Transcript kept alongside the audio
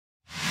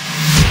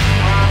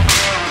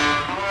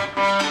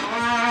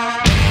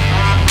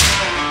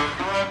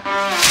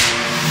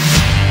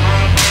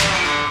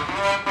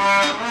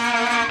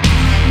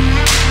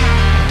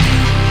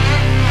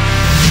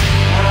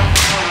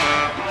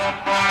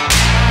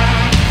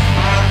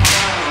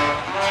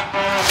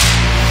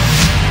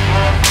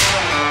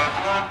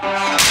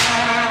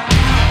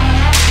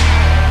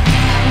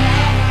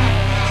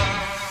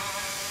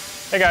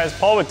Hey guys,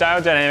 Paul with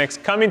Diode Dynamics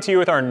coming to you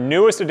with our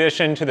newest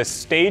addition to the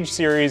Stage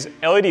Series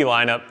LED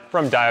lineup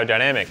from Diode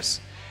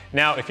Dynamics.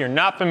 Now, if you're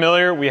not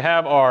familiar, we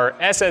have our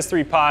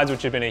SS3 pods,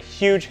 which have been a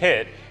huge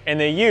hit, and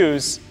they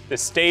use the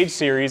Stage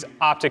Series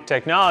optic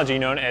technology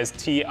known as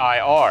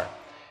TIR.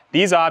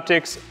 These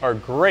optics are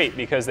great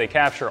because they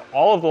capture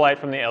all of the light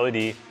from the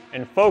LED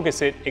and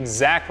focus it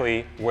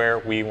exactly where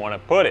we want to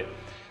put it.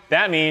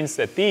 That means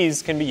that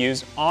these can be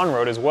used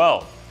on-road as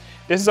well.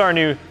 This is our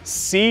new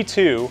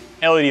C2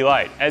 LED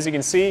light. As you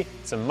can see,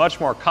 it's a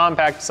much more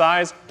compact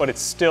size, but it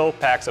still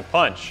packs a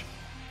punch.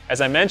 As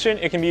I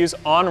mentioned, it can be used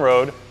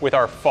on-road with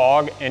our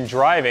fog and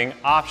driving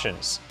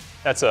options.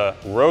 That's a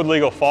road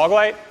legal fog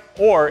light,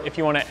 or if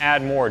you want to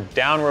add more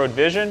down-road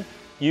vision,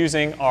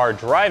 using our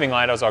driving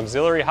light as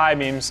auxiliary high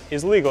beams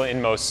is legal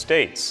in most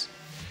states.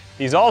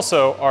 These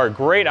also are a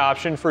great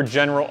option for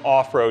general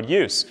off-road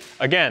use.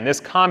 Again, this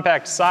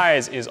compact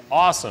size is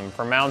awesome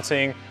for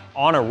mounting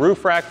on a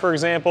roof rack, for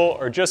example,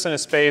 or just in a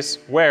space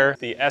where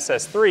the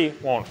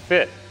SS3 won't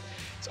fit.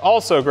 It's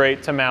also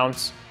great to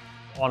mount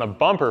on a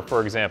bumper,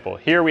 for example.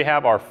 Here we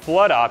have our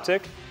flood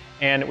optic,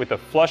 and with the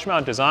flush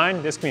mount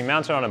design, this can be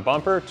mounted on a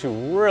bumper to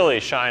really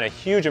shine a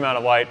huge amount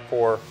of light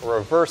for a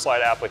reverse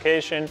light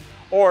application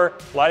or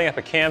lighting up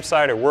a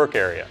campsite or work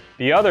area.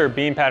 The other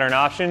beam pattern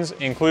options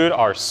include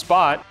our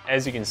spot,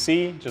 as you can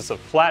see, just a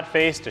flat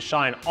face to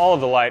shine all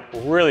of the light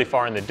really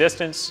far in the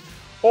distance,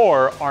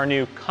 or our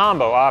new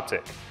combo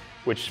optic,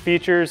 which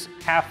features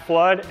half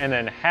flood and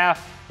then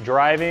half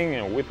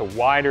driving with a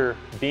wider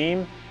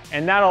beam,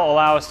 and that'll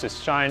allow us to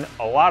shine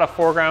a lot of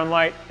foreground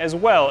light as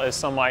well as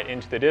some light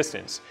into the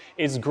distance.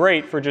 It's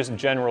great for just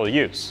general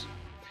use.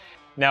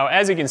 Now,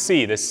 as you can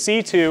see, the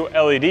C2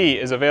 LED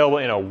is available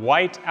in a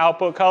white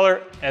output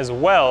color as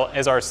well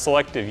as our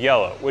selective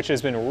yellow, which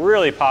has been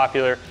really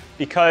popular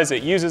because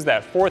it uses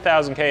that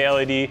 4000K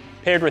LED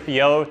paired with the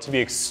yellow to be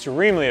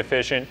extremely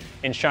efficient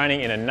in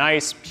shining in a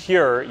nice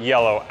pure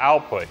yellow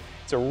output.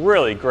 It's a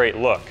really great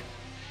look.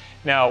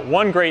 Now,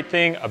 one great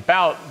thing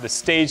about the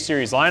Stage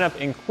Series lineup,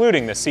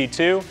 including the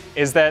C2,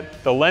 is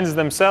that the lenses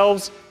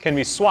themselves can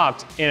be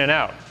swapped in and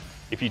out.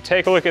 If you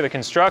take a look at the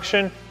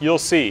construction, you'll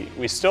see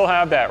we still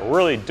have that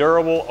really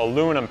durable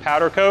aluminum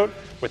powder coat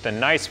with a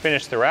nice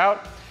finish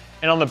throughout.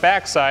 And on the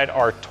back side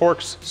are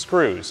Torx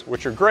screws,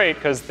 which are great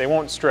because they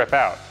won't strip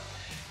out.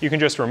 You can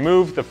just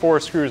remove the 4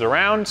 screws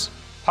around,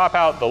 pop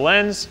out the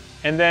lens,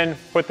 and then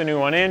put the new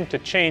one in to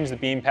change the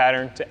beam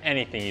pattern to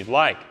anything you'd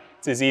like.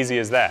 It's as easy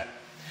as that.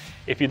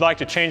 If you'd like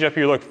to change up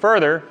your look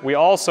further, we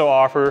also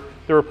offer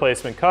the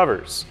replacement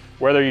covers.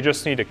 Whether you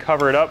just need to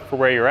cover it up for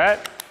where you're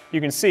at, you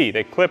can see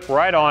they clip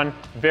right on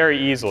very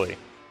easily.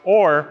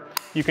 Or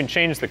you can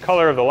change the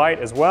color of the light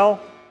as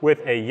well with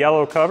a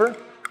yellow cover,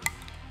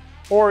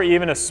 or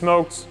even a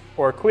smoked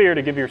or clear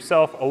to give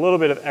yourself a little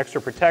bit of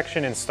extra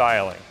protection and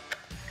styling.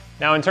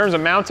 Now, in terms of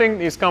mounting,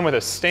 these come with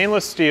a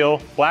stainless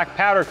steel, black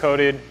powder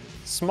coated,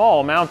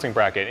 small mounting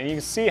bracket, and you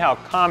can see how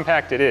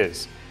compact it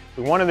is.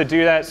 We wanted to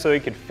do that so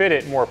you could fit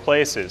it more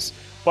places.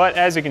 But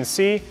as you can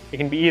see, it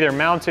can be either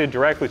mounted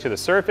directly to the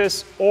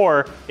surface,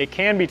 or it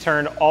can be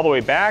turned all the way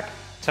back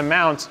to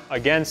mount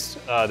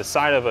against the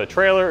side of a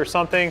trailer or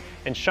something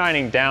and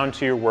shining down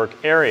to your work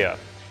area.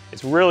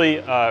 It's really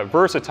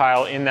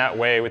versatile in that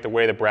way with the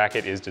way the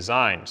bracket is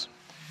designed.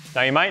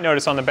 Now, you might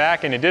notice on the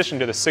back, in addition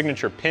to the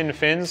signature pin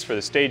fins for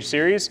the Stage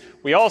Series,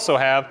 we also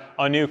have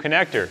a new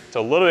connector. It's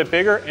a little bit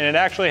bigger and it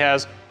actually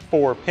has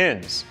 4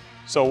 pins.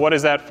 So what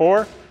is that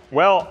for?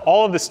 Well,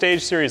 all of the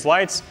Stage Series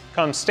lights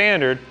come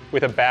standard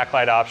with a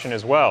backlight option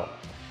as well.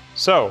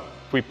 So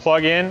if we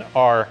plug in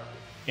our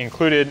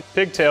included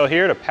pigtail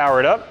here to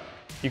power it up,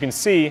 you can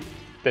see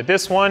that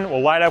this one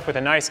will light up with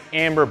a nice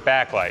amber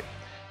backlight.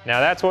 Now,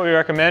 that's what we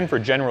recommend for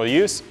general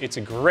use. It's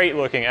a great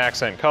looking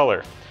accent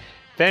color.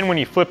 Then when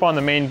you flip on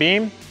the main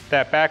beam,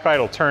 that backlight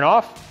will turn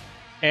off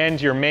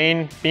and your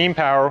main beam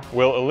power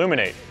will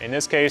illuminate. In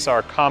this case,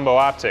 our combo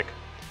optic.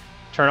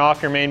 Turn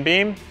off your main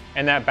beam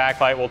and that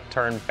backlight will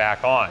turn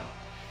back on.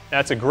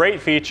 That's a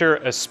great feature,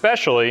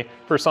 especially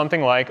for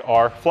something like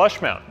our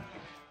flush mount.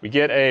 We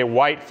get a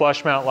white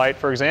flush mount light,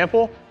 for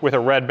example, with a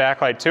red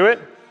backlight to it.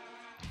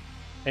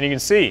 And you can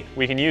see,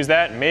 we can use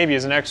that maybe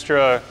as an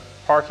extra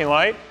parking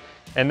light,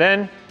 and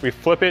then we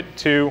flip it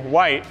to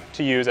white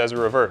to use as a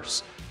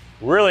reverse.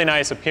 Really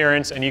nice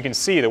appearance, and you can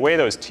see the way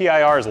those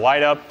TIRs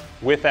light up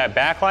with that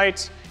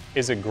backlight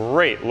is a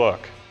great look.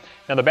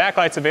 Now, the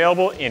backlight's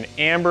available in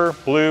amber,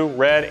 blue,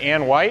 red,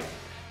 and white.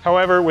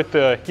 However, with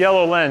the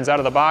yellow lens out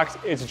of the box,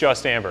 it's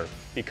just amber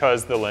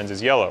because the lens is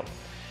yellow.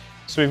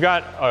 So we've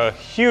got a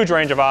huge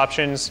range of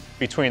options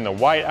between the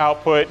white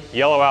output,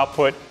 yellow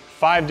output,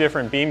 5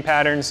 different beam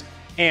patterns,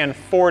 and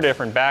 4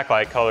 different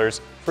backlight colors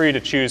for you to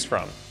choose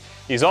from.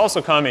 These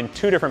also come in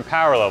 2 different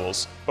power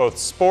levels, both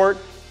Sport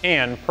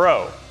and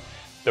Pro.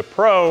 The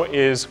Pro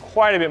is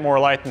quite a bit more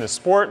light than the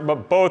Sport,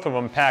 but both of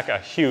them pack a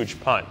huge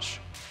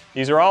punch.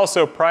 These are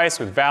also priced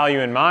with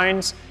value in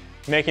mind,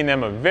 making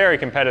them a very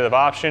competitive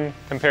option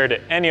compared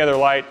to any other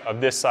light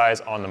of this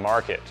size on the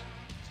market.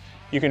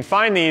 You can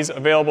find these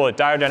available at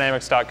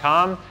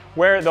diodedynamics.com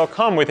where they'll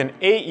come with an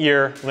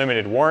 8-year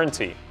limited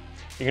warranty.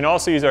 You can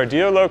also use our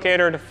dealer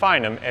locator to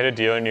find them at a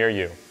dealer near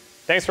you.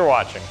 Thanks for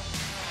watching.